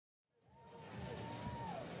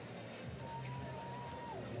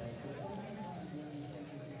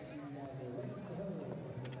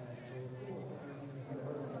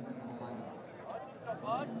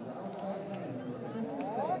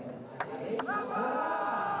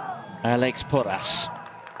Alex Porras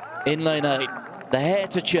in lane 8, the hare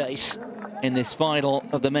to chase in this final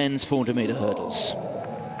of the men's 400-metre hurdles.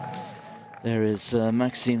 There is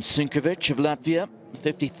Maxim Sinkovic of Latvia,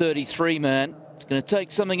 50-33 man. It's going to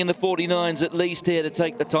take something in the 49s at least here to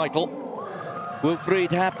take the title. Wilfried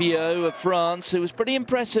Happio of France, who was pretty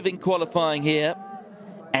impressive in qualifying here,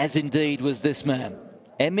 as indeed was this man,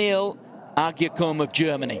 Emil Agyacom of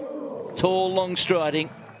Germany. Tall, long striding,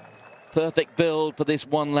 perfect build for this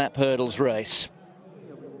one-lap hurdles race.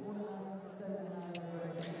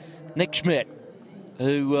 Nick Schmidt,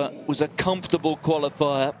 who was a comfortable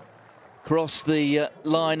qualifier, crossed the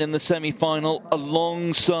line in the semi-final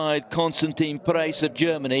alongside Konstantin Preis of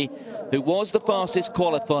Germany, who was the fastest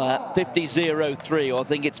qualifier, 50.03. I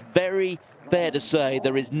think it's very fair to say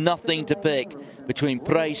there is nothing to pick between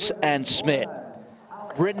Preis and Schmidt.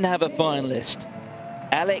 Britain have a finalist.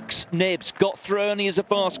 Alex Nibbs got through only as a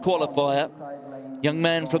fast qualifier. Young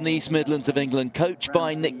man from the East Midlands of England, coached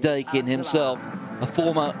by Nick Dakin himself, a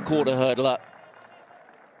former quarter hurdler.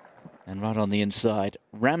 And right on the inside,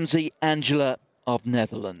 Ramsey Angela of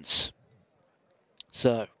Netherlands.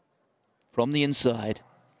 So, from the inside,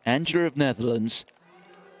 Angela of Netherlands,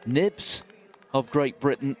 Nibbs of Great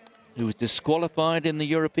Britain, who was disqualified in the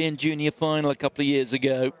European Junior final a couple of years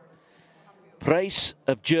ago. Preis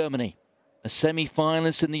of Germany, a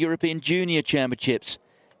semi-finalist in the European Junior Championships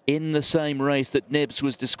in the same race that Nibbs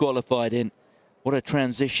was disqualified in. What a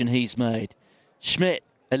transition he's made. Schmidt,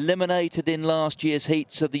 eliminated in last year's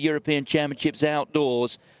heats of the European Championships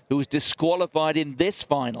outdoors, who was disqualified in this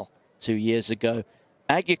final 2 years ago.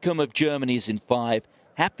 Agyacom of Germany is in 5,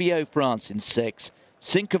 Happio France in 6,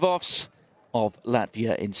 Sinkovos of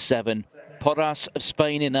Latvia in 7, Porras of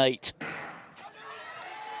Spain in 8.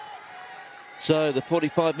 So the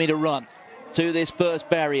 45-metre run to this first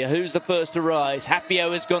barrier. Who's the first to rise?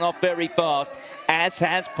 Happio has gone off very fast, as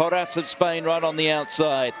has Porras of Spain right on the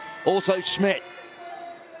outside. Also Schmidt,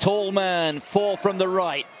 tall man, 4 from the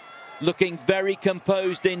right, looking very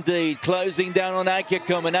composed indeed, closing down on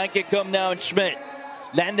Agyacom, and Agyacom now and Schmidt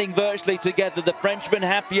landing virtually together. The Frenchman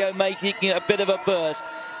Happio making a bit of a burst.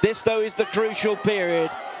 This, though, is the crucial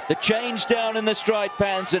period. The change down in the stride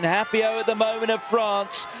patterns, and Happio at the moment of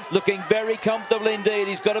France looking very comfortable indeed.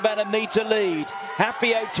 He's got about a metre lead.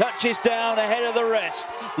 Happio touches down ahead of the rest.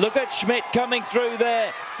 Look at Schmidt coming through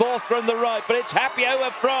there, 4th from the right, but it's Happio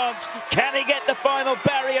of France. Can he get the final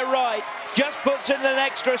barrier right? Just puts in an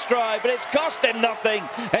extra stride, but it's cost him nothing.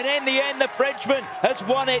 And in the end, the Frenchman has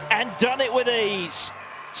won it and done it with ease.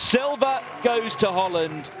 Silver goes to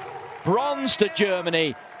Holland, bronze to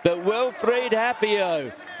Germany, but Wilfried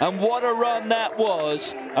Happio, and what a run that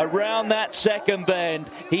was around that second bend.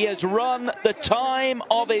 He has run the time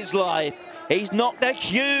of his life. He's knocked a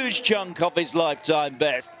huge chunk off his lifetime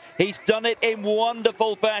best. He's done it in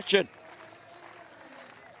wonderful fashion.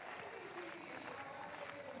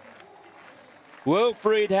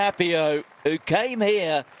 Wilfried Happio, who came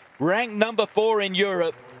here ranked number 4 in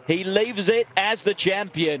Europe, he leaves it as the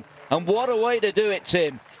champion. And what a way to do it,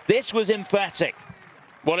 Tim. This was emphatic.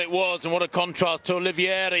 What it was, and what a contrast to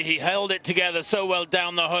Olivieri. He held it together so well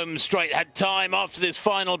down the home straight, had time after this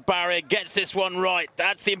final barrier, gets this one right.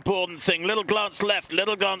 That's the important thing. Little glance left,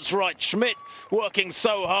 little glance right. Schmidt working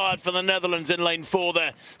so hard for the Netherlands in lane 4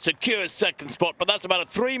 there. Secures second spot, but that's about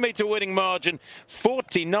a 3-metre winning margin,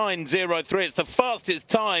 49.03. It's the fastest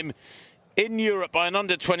time in Europe by an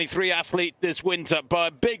under-23 athlete this winter by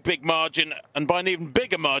a big, big margin, and by an even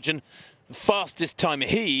bigger margin, the fastest time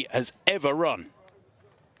he has ever run.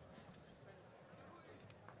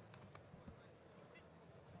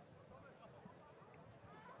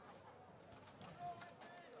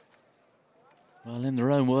 Well, in their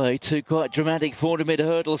own way, 2 quite dramatic 400-metre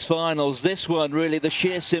hurdles finals. This one, really, the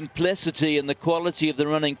sheer simplicity and the quality of the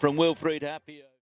running from Wilfried Happio.